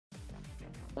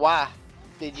Why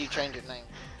did you change your name?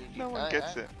 Did you, No one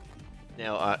gets it.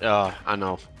 No, I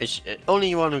know. It's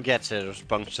only one who gets it is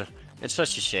Punkster. It's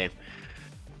such a shame.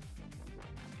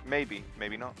 Maybe,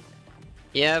 maybe not.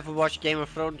 Yeah, ever watch Game of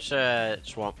Thrones,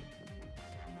 Swamp?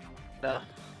 No,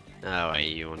 No,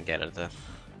 you won't get it then.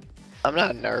 I'm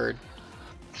not a nerd.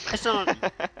 It's not.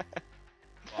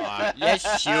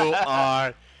 Yes, you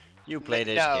are. You play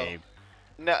this No. game.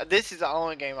 No, this is the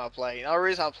only game I play. The only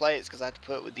reason I play it is because I have to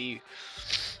put it with you.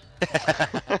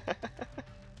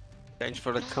 Thanks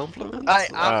for the compliment.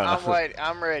 I'm waiting.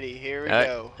 I'm ready. Here we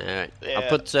go. Alright. Yeah. I'll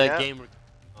put Yeah. game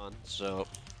on, so.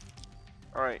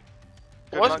 Alright.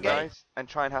 Good What's luck, game? guys, and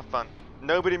try and have fun.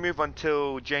 Nobody move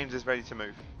until James is ready to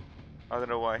move. I don't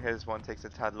know why his one takes a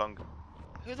tad longer.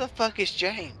 Who the fuck is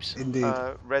James? Indeed.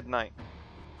 Red Knight.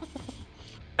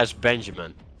 As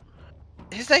Benjamin.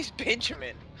 His name's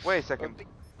Benjamin. Wait a second.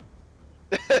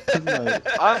 No.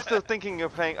 I'm still thinking you're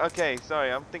playing. Okay,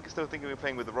 sorry. I'm still thinking we're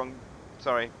playing with the wrong.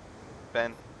 Sorry,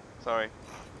 Ben. Sorry.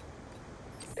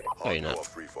 Oh, you're not.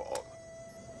 Free for all.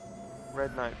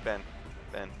 Red Knight, Ben.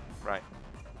 Ben. Right.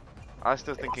 I was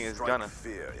still thinking it's Strike Gunner.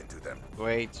 fear into them.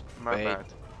 Wait. My wait. bad.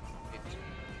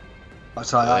 I'll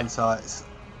try hindsight.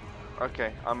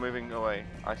 Okay, I'm moving away.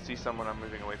 I see someone. I'm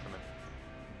moving away from him.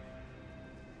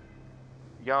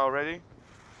 Y'all ready?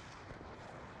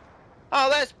 Oh,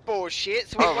 that's bullshit.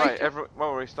 So Oh right,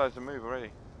 well we started to move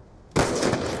already.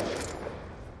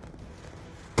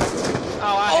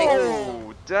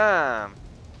 Oh damn!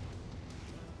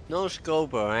 No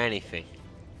scope or anything.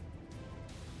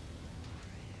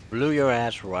 Blew your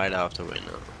ass right out the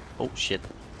window. Oh shit.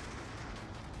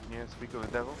 Yeah, speak of the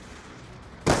devil.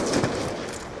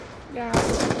 Yeah.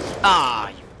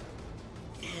 Ah!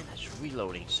 Man, that's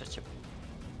reloading such a.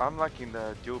 I'm liking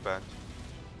the dual badge.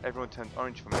 Everyone turned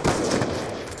orange for me.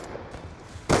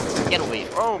 Get away.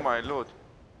 Oh my lord!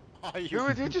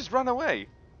 You just run away.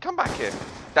 Come back here.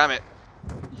 Damn it!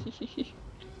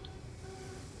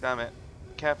 Damn it!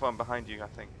 Careful, I'm behind you. I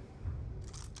think.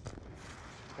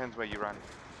 Depends where you ran.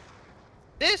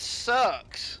 This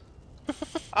sucks.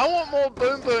 I want more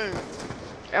boom boom.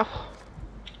 Oh.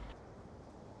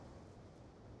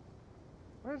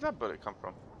 Where did that bullet come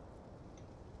from?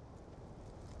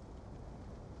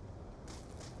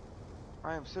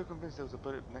 I am so convinced there was a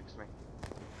bullet next to me.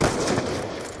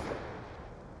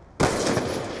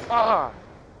 Ah!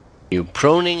 You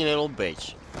proning little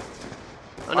bitch.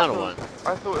 Another I one. thought,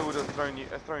 I thought it would have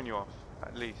thrown you off,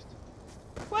 at least.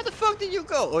 Where the fuck did you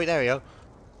go? Oh, there you go.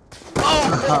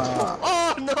 Oh!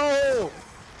 Oh no!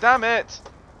 Damn it!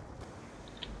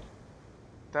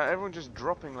 Everyone just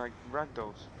dropping like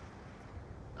ragdolls.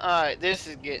 Alright, this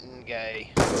is getting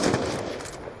gay.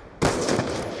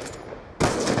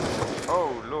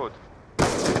 Oh lord.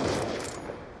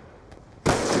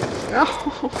 No.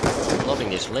 I'm loving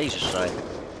this laser sight.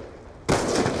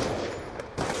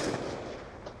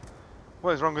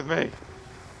 What is wrong with me?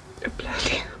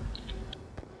 Bloody.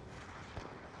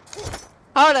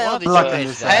 How the hell did you Lucky miss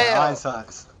this that? Hell.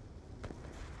 hindsight.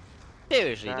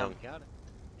 Seriously, Damn. don't got it.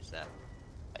 Is that?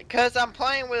 Because I'm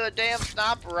playing with a damn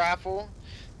sniper rifle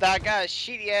that I got a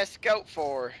shitty ass scope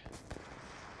for.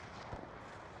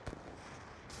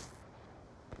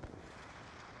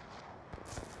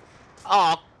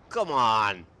 Oh, come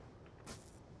on!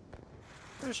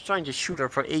 I was trying to shoot her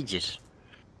for ages.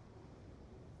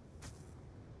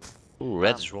 Ooh,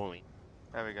 red is rolling.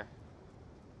 There we go.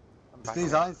 I'm It's back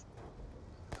these away. eyes.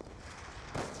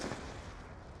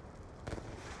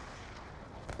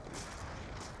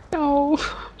 No.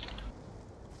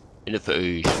 In the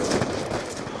face.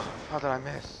 How did I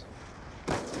miss?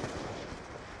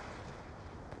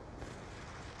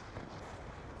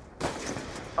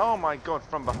 Oh my god,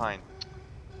 from behind.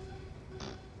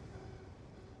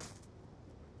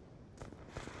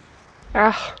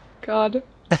 Ah, God.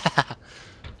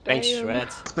 Thanks, Damn. Red.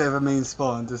 It's a bit of a mean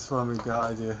spawn, just one we've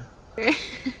got idea.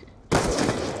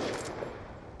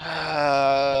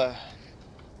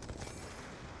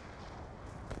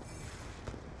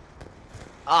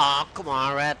 Oh, come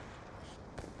on, Red.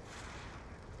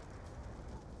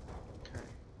 Okay.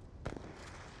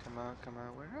 Come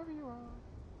out, wherever you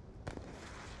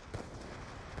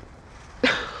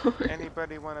are.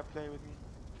 Anybody wanna play with me?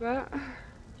 That.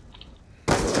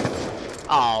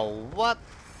 Oh, what?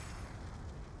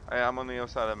 Hey, I'm on the other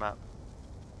side of the map.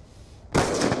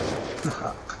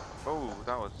 Oh,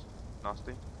 that was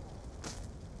nasty.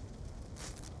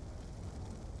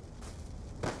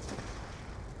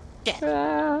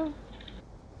 Ah.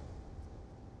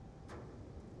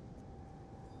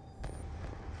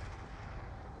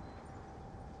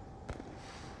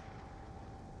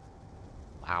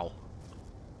 Wow.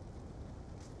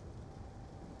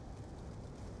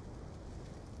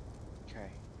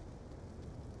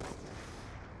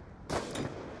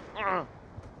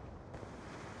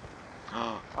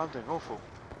 doing awful.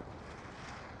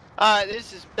 Alright,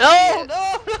 this is. No, no,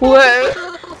 no.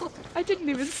 Whoa! I didn't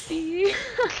even see you.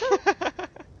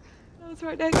 I was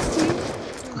right next to you.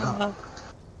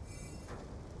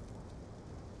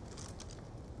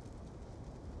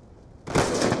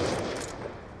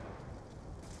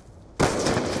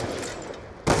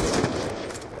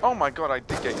 Oh my god, I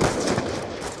did get you.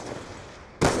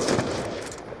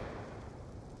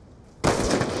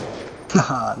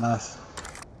 Haha, nice.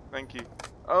 Thank you.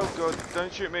 Oh god,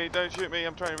 don't shoot me,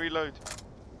 I'm trying to reload.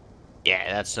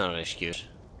 Yeah, that's not an excuse.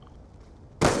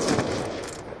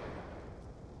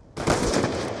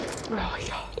 Oh my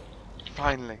god.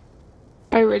 Finally.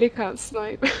 I really can't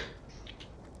snipe.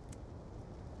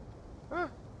 Ah,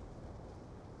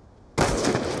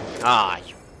 Ah,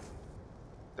 you.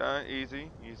 easy,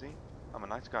 easy. I'm a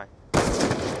nice guy.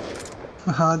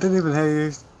 I didn't even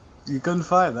hear you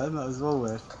gunfire then, that was all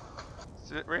weird.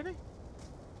 Is it really?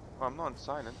 Well, I'm not on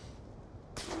silent.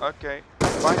 Okay.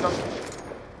 Bye, donkey.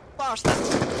 Bastard!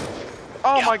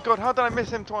 Oh Yeah. my god, how did I miss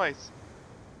him twice?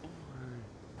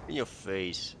 In your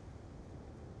face.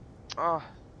 Ah,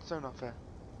 so not fair.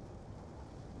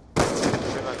 I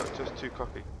feel like I'm just too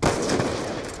cocky.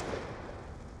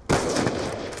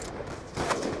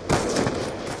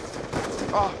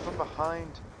 Oh, from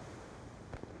behind.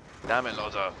 Damn it,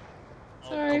 Loza. Oh,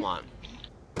 Sorry. come on.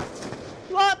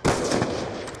 What?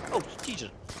 Oh, Jesus.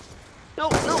 No,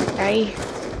 no. Hey.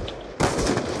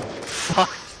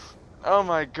 Fuck. Oh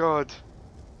my god.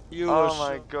 You were Oh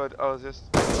my so... god, I was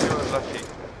just pure lucky.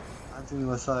 I'm doing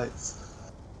my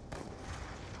sights.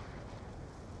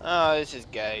 Oh, this is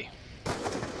gay.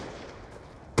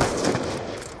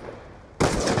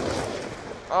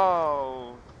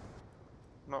 Oh.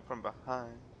 Not from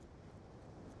behind.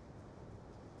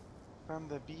 From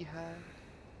the behind.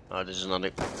 Oh, this is not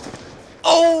it.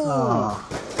 Oh!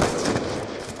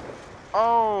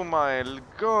 Oh, Oh my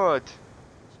god.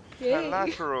 Yay.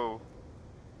 Collateral.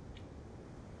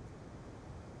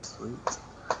 sweet.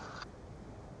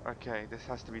 Okay, this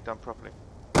has to be done properly.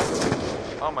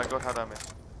 Oh my god, how did I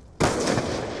miss?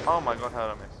 Oh my god, how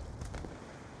did I miss?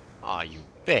 Ah, you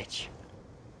bitch.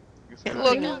 It's Yeah, good.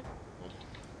 Look. you know.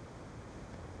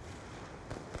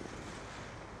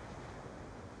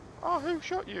 Oh, who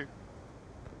shot you?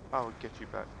 I will get you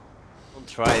back. Don't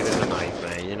try it with a knife,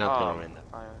 man. You're not Oh, gonna win that.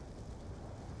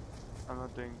 I'm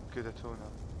not doing good at all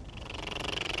now.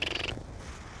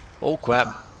 Oh,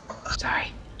 crap.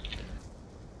 Sorry.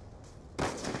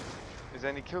 Is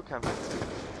there any kill cam?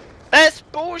 That's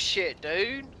bullshit,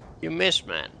 dude. You missed,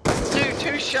 man. Dude,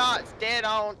 2 shots dead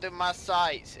on through my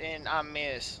sights and I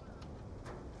miss.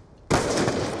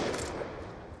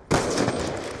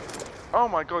 Oh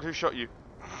my god, who shot you?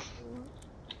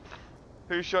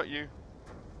 Who shot you?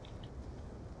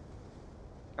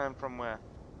 And from where?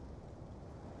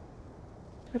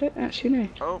 I don't actually know.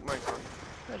 Oh my god.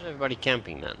 Where's everybody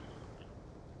camping then?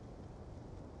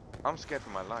 I'm scared for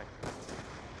my life.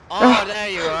 Oh, there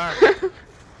you are.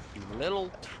 You little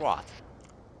trot.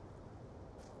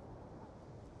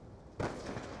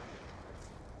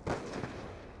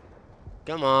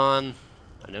 Come on.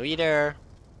 I know you're there.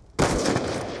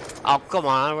 Oh, come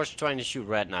on. I was trying to shoot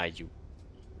Red Knight, you.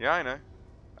 Yeah, I know.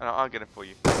 And I'll get it for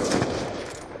you.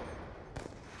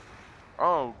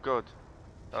 Oh god.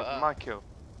 That was my kill.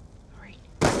 Sorry.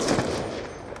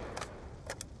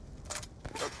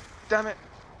 Oh, damn it.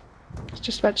 I was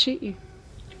just about to shoot you.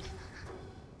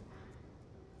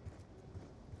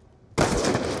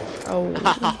 Oh,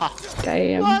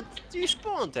 damn. What? You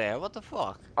spawned there? What the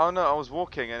fuck? Oh no, I was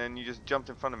walking and then you just jumped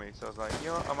in front of me. So I was like, you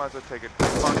know what, I might as well take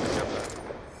advantage of that.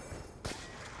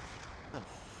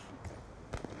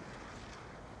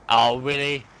 Oh,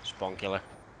 really? Spawn killer.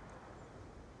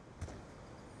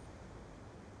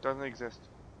 Doesn't exist.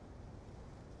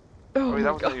 Oh, Oh wait, my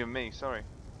that was god. not even me, sorry.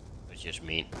 That's just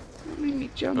mean. That made me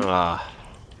jump. Ah.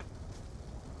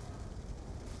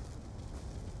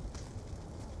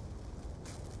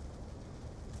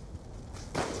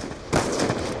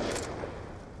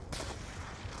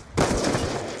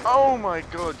 Oh my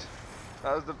god.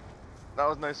 That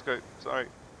was no scope, sorry.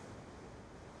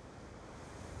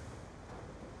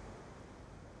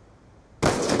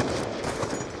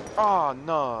 Oh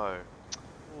no.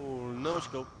 Oh, no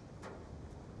scope.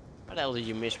 How the hell did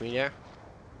you miss me there?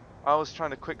 I was trying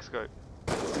to quick scope.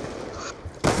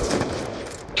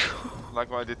 Like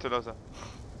what I did to Loza.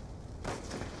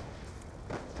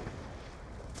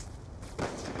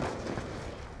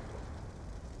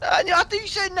 I thought you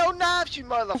said no knives, you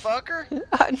motherfucker.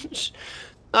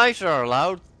 Knives are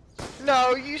allowed.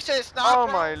 No, you said sniper. Oh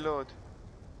my lord.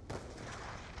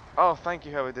 Oh, thank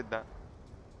you whoever did that.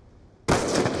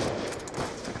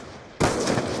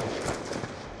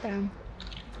 Damn.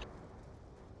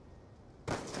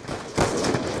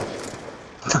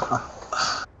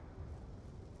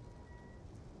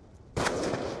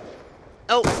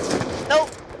 Oh! No!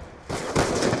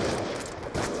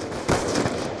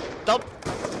 Stop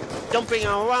jumping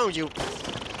around you!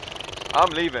 I'm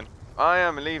leaving. I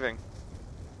am leaving.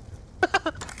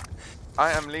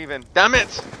 I am leaving. Damn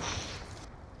it!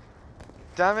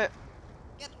 Damn it!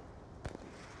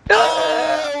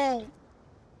 No!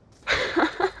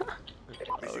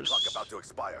 Mission clock about to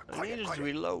expire. I need to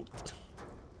reload.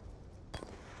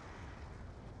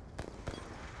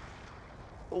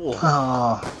 Oh.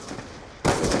 Oh,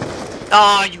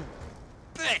 Ah, you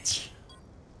bitch!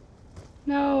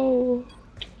 No.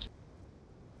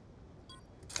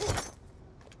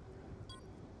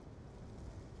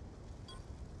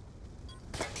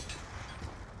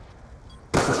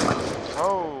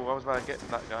 Oh, I was about to get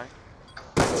that guy.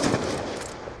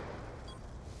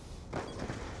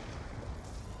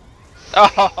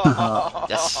 Oh,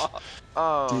 Yes.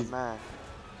 Oh Dude. man.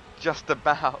 Just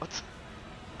about.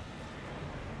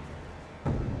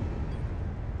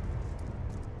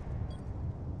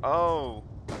 Oh,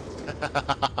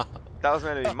 that was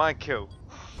meant to be my kill.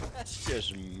 That's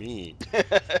just mean.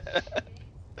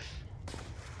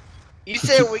 you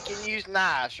said we can use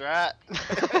knives, right?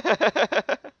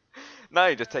 Now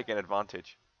you're just taking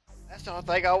advantage. That's the only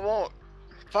thing I want.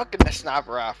 Fucking the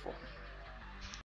sniper rifle.